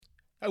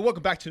Hi,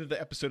 welcome back to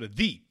another episode of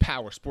the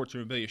Power Sports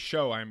Memorabilia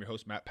Show. I am your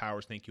host, Matt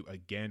Powers. Thank you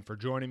again for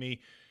joining me.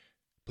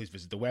 Please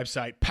visit the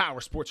website,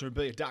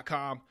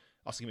 powersportsmemorabilia.com.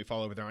 Also, give me a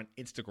follow over there on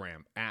Instagram,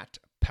 at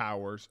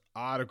Powers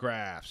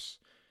Autographs.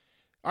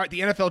 All right,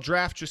 the NFL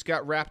draft just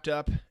got wrapped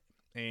up,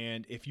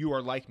 and if you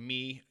are like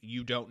me,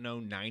 you don't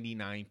know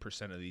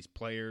 99% of these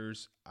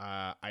players.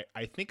 I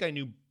think I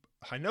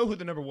know who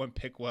the number one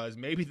pick was,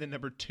 maybe the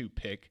number two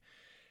pick.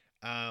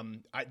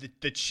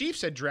 The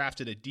Chiefs had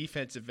drafted a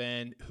defensive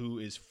end who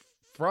is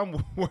from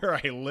where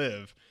I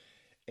live,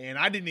 and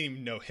I didn't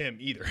even know him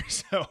either.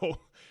 So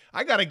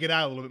I got to get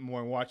out a little bit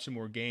more and watch some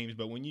more games.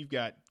 But when you've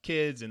got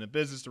kids and a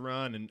business to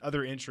run and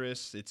other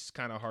interests, it's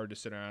kind of hard to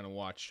sit around and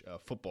watch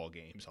football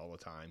games all the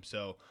time.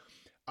 So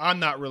I'm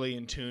not really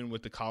in tune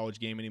with the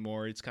college game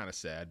anymore. It's kind of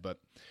sad. But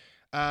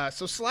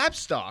so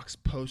Slabstocks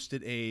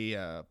posted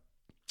a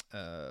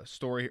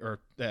story or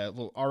a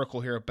little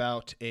article here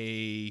about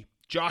a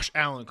Josh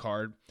Allen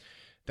card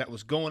that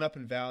was going up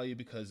in value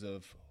because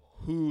of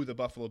who the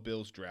Buffalo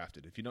Bills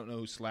drafted. If you don't know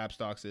who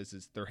Slabstocks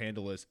is, their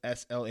handle is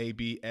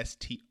SLABSTOX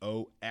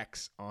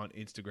on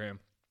Instagram.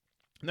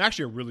 And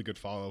actually a really good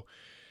follow.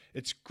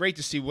 It's great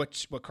to see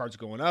what cards are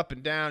going up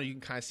and down. You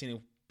can kind of see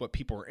what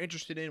people are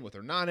interested in, what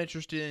they're not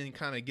interested in, and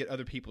kind of get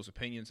other people's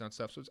opinions on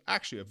stuff. So it's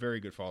actually a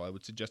very good follow. I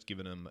would suggest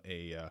giving them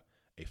a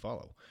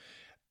follow.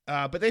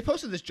 But they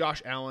posted this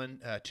Josh Allen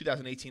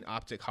 2018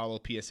 Optic Holo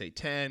PSA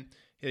 10.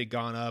 It had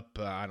gone up,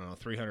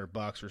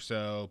 $300 or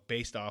so,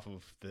 based off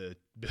of the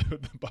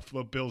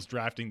Buffalo Bills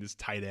drafting this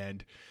tight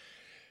end,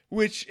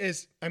 which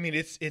is,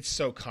 it's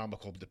so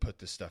comical to put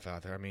this stuff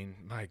out there. I mean,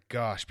 my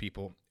gosh,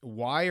 people,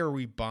 why are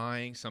we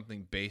buying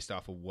something based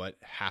off of what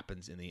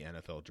happens in the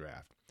NFL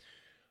draft?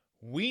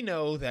 We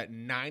know that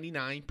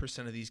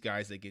 99% of these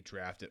guys that get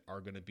drafted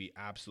are going to be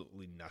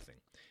absolutely nothing.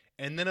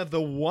 And then of the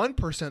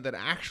 1% that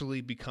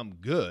actually become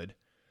good,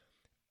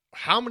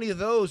 how many of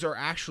those are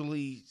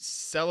actually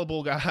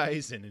sellable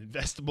guys and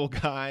investable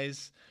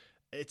guys?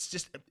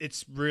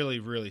 It's really,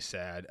 really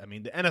sad. I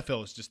mean, the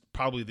NFL is just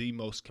probably the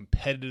most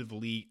competitive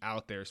league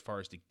out there as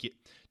far as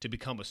to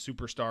become a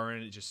superstar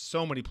in it. Just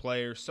so many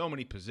players, so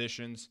many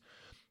positions.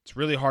 It's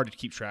really hard to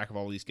keep track of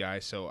all these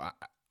guys. So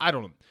I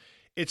don't know.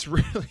 It's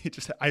really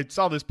just, I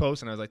saw this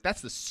post and I was like,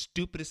 that's the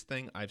stupidest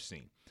thing I've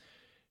seen.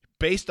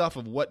 Based off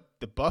of what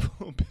the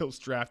Buffalo Bills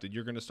drafted,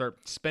 you're going to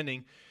start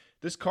spending.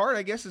 This card,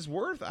 I guess, is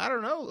worth, I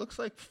don't know, looks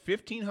like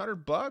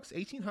 $1,500,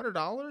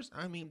 $1,800.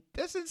 I mean,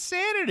 that's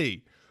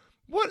insanity.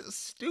 What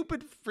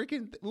stupid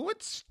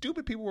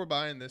people were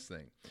buying this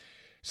thing.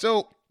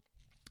 So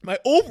my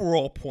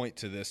overall point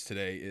to this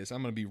today is,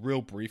 I'm going to be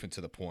real brief and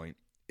to the point,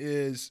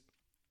 is,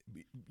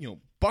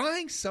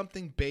 buying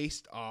something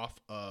based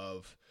off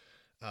of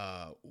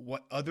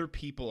what other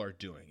people are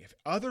doing. If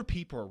other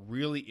people are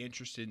really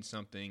interested in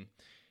something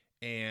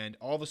and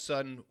all of a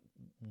sudden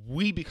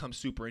we become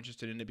super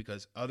interested in it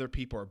because other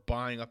people are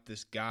buying up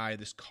this guy,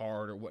 this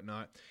card or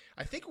whatnot,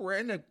 I think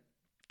we're going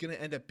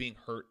to end up being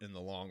hurt in the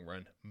long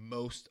run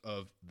most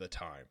of the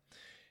time.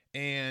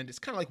 And it's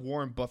kind of like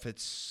Warren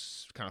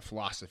Buffett's kind of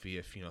philosophy.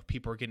 If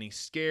people are getting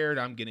scared,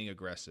 I'm getting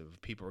aggressive.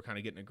 If people are kind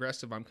of getting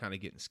aggressive, I'm kind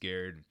of getting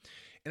scared.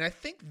 And I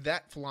think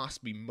that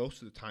philosophy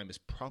most of the time is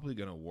probably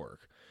going to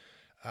work.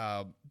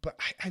 But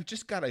I've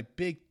just got a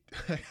big,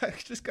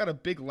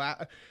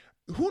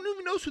 who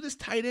even knows who this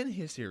tight end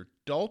is here?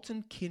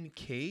 Dalton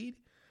Kincaid,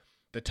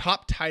 the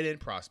top tight end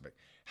prospect.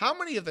 How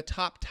many of the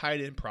top tight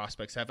end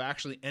prospects have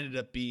actually ended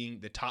up being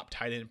the top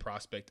tight end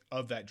prospect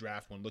of that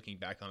draft when looking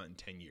back on it in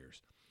 10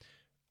 years?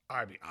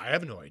 I mean, I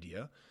have no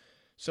idea.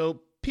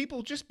 So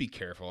people, just be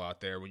careful out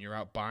there when you're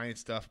out buying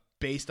stuff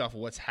based off of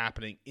what's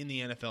happening in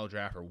the NFL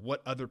draft or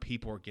what other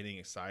people are getting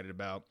excited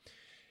about.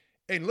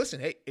 And listen,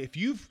 hey, if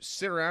you've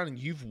sit around and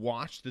you've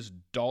watched this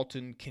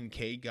Dalton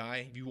Kincaid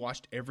guy, you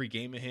watched every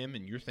game of him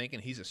and you're thinking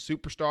he's a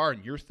superstar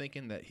and you're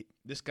thinking that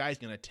this guy's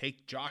going to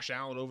take Josh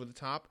Allen over the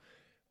top,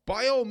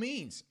 by all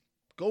means,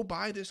 go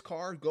buy this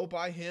card, go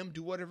buy him,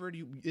 do whatever it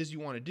is you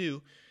want to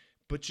do.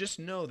 But just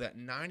know that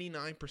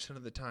 99%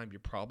 of the time you're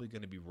probably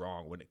going to be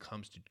wrong when it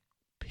comes to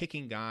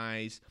picking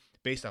guys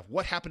based off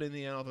what happened in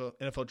the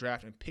NFL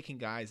draft and picking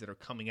guys that are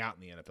coming out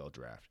in the NFL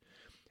draft.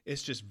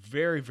 It's just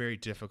very, very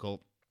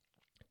difficult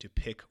to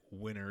pick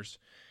winners.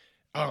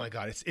 Oh my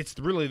God, it's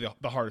really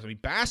the hardest. I mean,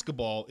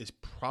 basketball is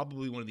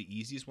probably one of the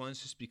easiest ones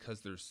just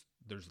because there's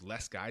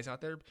less guys out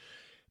there.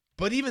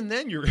 But even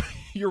then,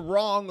 you're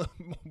wrong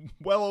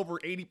well over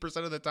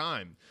 80% of the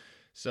time.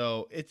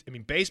 So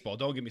baseball,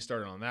 don't get me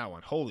started on that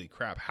one. Holy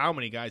crap, how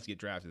many guys get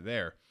drafted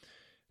there?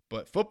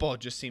 But football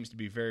just seems to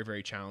be very,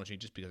 very challenging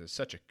just because it's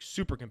such a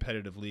super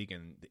competitive league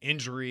and the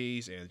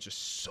injuries and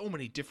just so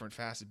many different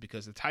facets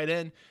because the tight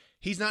end,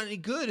 he's not any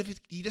good if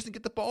he doesn't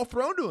get the ball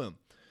thrown to him.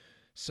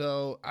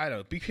 So, I don't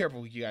know. Be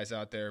careful with you guys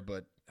out there,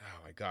 but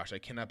oh my gosh, I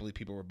cannot believe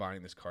people were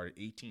buying this card at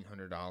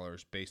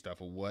 $1,800 based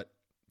off of what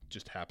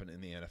just happened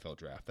in the NFL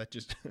draft. That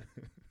just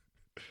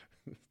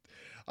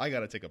I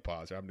got to take a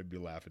pause. I'm going to be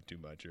laughing too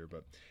much here,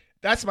 but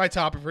that's my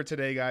topic for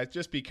today, guys.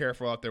 Just be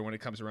careful out there when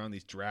it comes around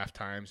these draft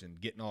times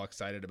and getting all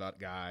excited about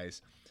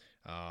guys.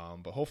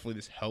 But hopefully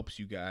this helps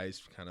you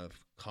guys kind of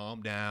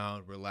calm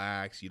down,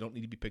 relax. You don't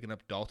need to be picking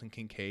up Dalton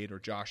Kincaid or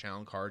Josh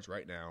Allen cards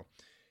right now.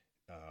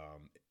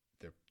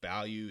 Their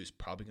value is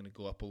probably going to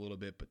go up a little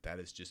bit, but that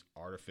is just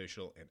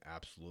artificial and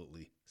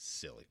absolutely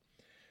silly.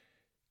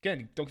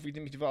 Again, don't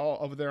forget to follow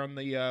over there on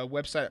the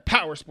website at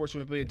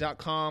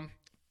powersportsmemorabilia.com.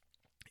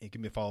 And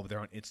give me a follow over there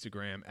on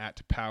Instagram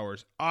at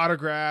Powers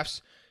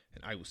Autographs.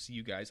 And I will see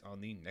you guys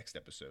on the next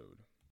episode.